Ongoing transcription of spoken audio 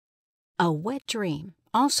A wet dream,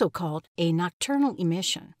 also called a nocturnal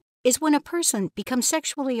emission, is when a person becomes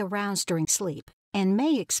sexually aroused during sleep and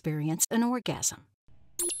may experience an orgasm.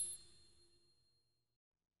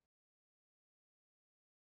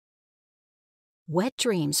 Wet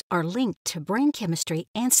dreams are linked to brain chemistry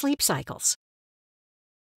and sleep cycles.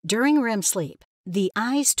 During REM sleep, the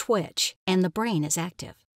eyes twitch and the brain is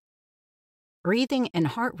active. Breathing and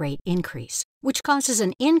heart rate increase, which causes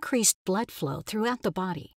an increased blood flow throughout the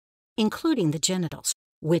body, including the genitals,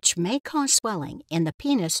 which may cause swelling in the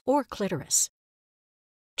penis or clitoris.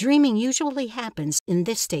 Dreaming usually happens in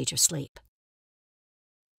this stage of sleep.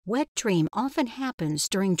 Wet dream often happens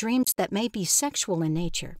during dreams that may be sexual in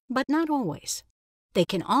nature, but not always. They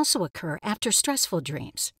can also occur after stressful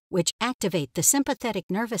dreams, which activate the sympathetic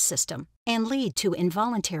nervous system and lead to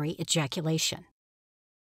involuntary ejaculation.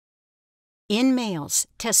 In males,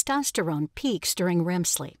 testosterone peaks during REM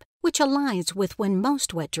sleep, which aligns with when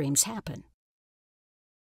most wet dreams happen.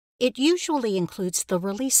 It usually includes the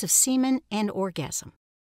release of semen and orgasm.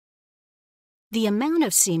 The amount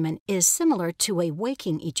of semen is similar to a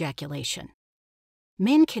waking ejaculation.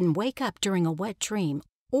 Men can wake up during a wet dream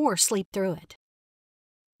or sleep through it.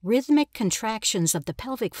 Rhythmic contractions of the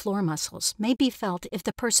pelvic floor muscles may be felt if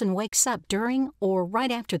the person wakes up during or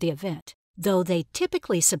right after the event, though they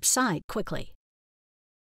typically subside quickly.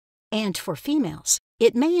 And for females,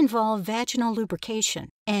 it may involve vaginal lubrication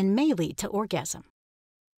and may lead to orgasm.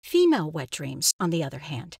 Female wet dreams, on the other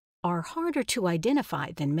hand, are harder to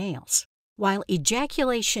identify than males. While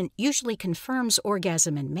ejaculation usually confirms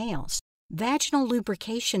orgasm in males, vaginal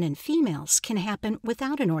lubrication in females can happen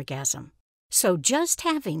without an orgasm. So just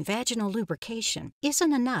having vaginal lubrication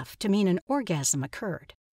isn't enough to mean an orgasm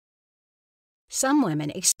occurred. Some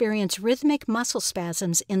women experience rhythmic muscle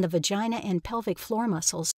spasms in the vagina and pelvic floor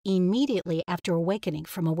muscles immediately after awakening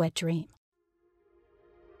from a wet dream.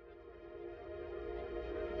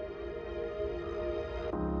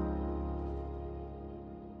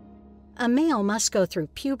 A male must go through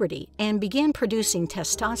puberty and begin producing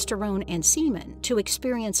testosterone and semen to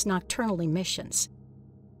experience nocturnal emissions.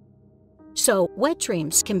 So, wet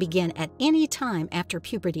dreams can begin at any time after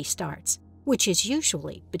puberty starts, which is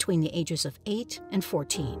usually between the ages of 8 and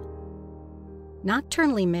 14.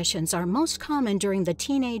 Nocturnal emissions are most common during the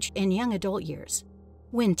teenage and young adult years,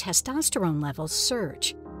 when testosterone levels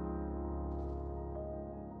surge,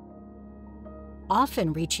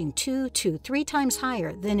 often reaching 2 to 3 times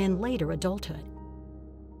higher than in later adulthood.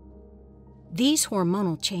 These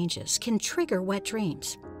hormonal changes can trigger wet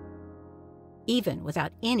dreams, even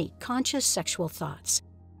without any conscious sexual thoughts.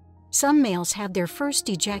 Some males have their first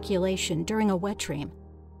ejaculation during a wet dream,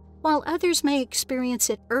 while others may experience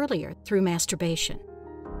it earlier through masturbation.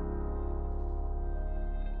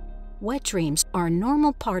 Wet dreams are a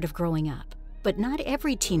normal part of growing up, but not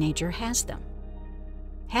every teenager has them.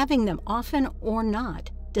 Having them often or not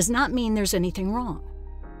does not mean there's anything wrong.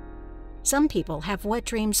 Some people have wet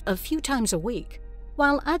dreams a few times a week,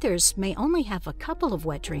 while others may only have a couple of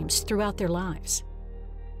wet dreams throughout their lives.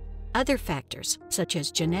 Other factors, such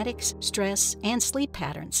as genetics, stress, and sleep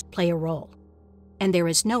patterns, play a role, and there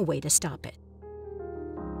is no way to stop it.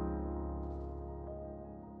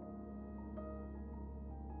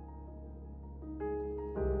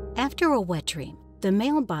 After a wet dream, the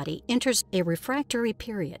male body enters a refractory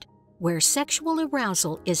period where sexual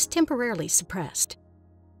arousal is temporarily suppressed.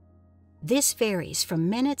 This varies from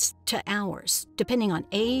minutes to hours, depending on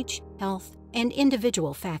age, health, and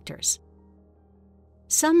individual factors.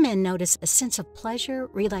 Some men notice a sense of pleasure,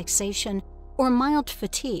 relaxation, or mild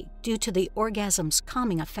fatigue due to the orgasm's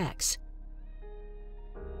calming effects,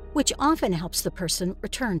 which often helps the person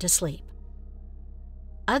return to sleep.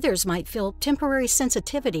 Others might feel temporary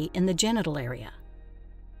sensitivity in the genital area.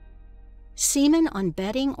 Semen on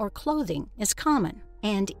bedding or clothing is common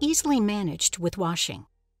and easily managed with washing.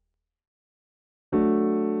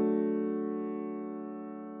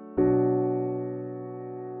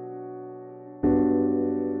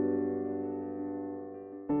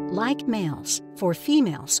 Like males, for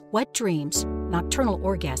females, wet dreams, nocturnal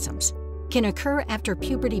orgasms, can occur after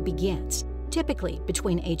puberty begins, typically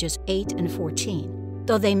between ages 8 and 14,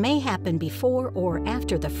 though they may happen before or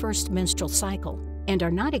after the first menstrual cycle and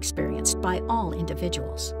are not experienced by all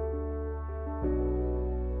individuals.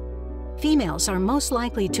 Females are most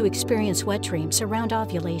likely to experience wet dreams around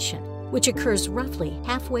ovulation, which occurs roughly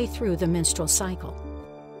halfway through the menstrual cycle.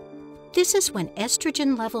 This is when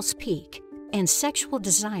estrogen levels peak, and sexual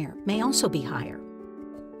desire may also be higher.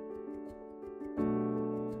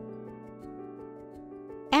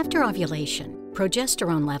 After ovulation,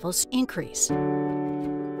 progesterone levels increase.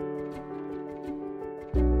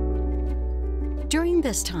 During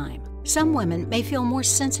this time, Some women may feel more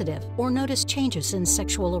sensitive or notice changes in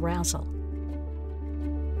sexual arousal.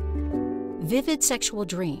 Vivid sexual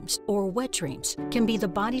dreams, or wet dreams, can be the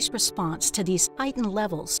body's response to these heightened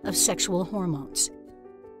levels of sexual hormones.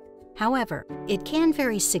 However, it can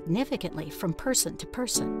vary significantly from person to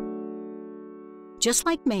person. Just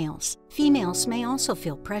like males, females may also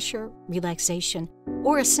feel pressure, relaxation,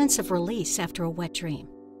 or a sense of release after a wet dream,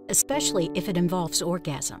 especially if it involves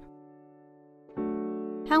orgasm.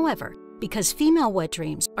 However, because female wet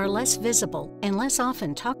dreams are less visible and less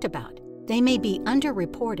often talked about, they may be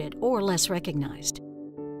underreported or less recognized.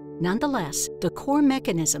 Nonetheless, the core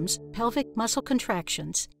mechanisms, pelvic muscle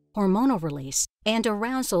contractions, hormonal release, and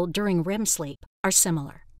arousal during REM sleep are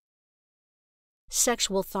similar.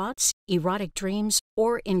 Sexual thoughts, erotic dreams,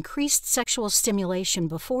 or increased sexual stimulation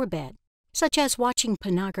before bed, such as watching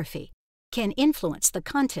pornography, can influence the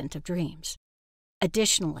content of dreams.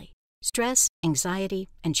 Additionally, stress, anxiety,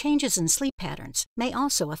 and changes in sleep patterns may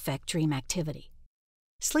also affect dream activity.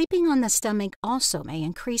 Sleeping on the stomach also may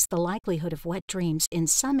increase the likelihood of wet dreams in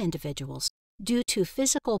some individuals due to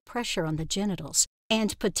physical pressure on the genitals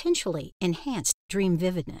and potentially enhanced dream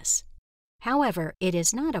vividness. However, it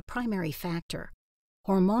is not a primary factor.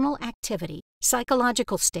 Hormonal activity,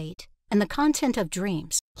 psychological state, and the content of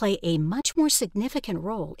dreams play a much more significant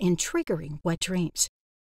role in triggering wet dreams.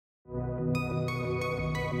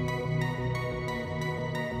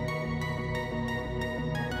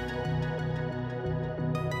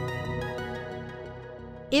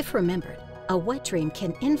 If remembered, a wet dream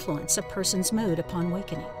can influence a person's mood upon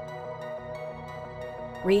wakening.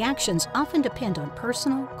 Reactions often depend on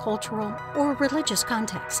personal, cultural, or religious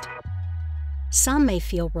context. Some may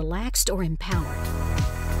feel relaxed or empowered,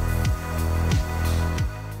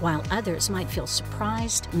 while others might feel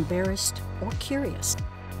surprised, embarrassed, or curious,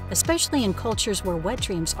 especially in cultures where wet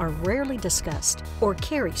dreams are rarely discussed or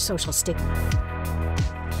carry social stigma.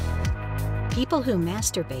 People who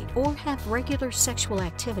masturbate or have regular sexual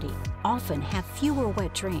activity often have fewer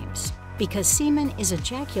wet dreams because semen is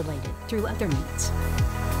ejaculated through other means.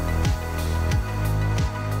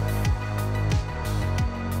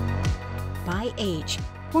 By age,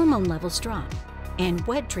 hormone levels drop, and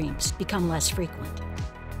wet dreams become less frequent.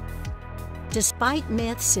 Despite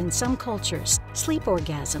myths in some cultures, sleep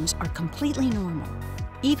orgasms are completely normal,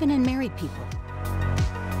 even in married people.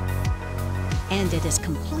 And it is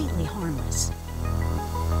completely harmless.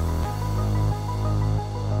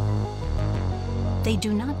 They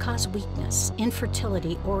do not cause weakness,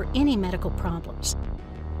 infertility, or any medical problems,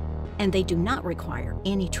 and they do not require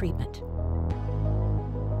any treatment.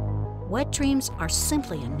 Wet dreams are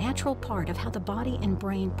simply a natural part of how the body and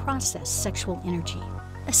brain process sexual energy,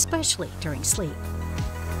 especially during sleep.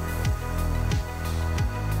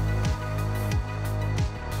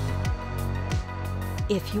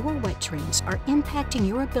 If your wet dreams are impacting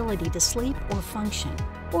your ability to sleep or function,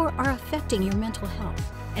 or are affecting your mental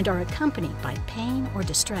health, and are accompanied by pain or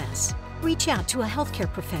distress, reach out to a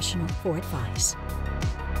healthcare professional for advice.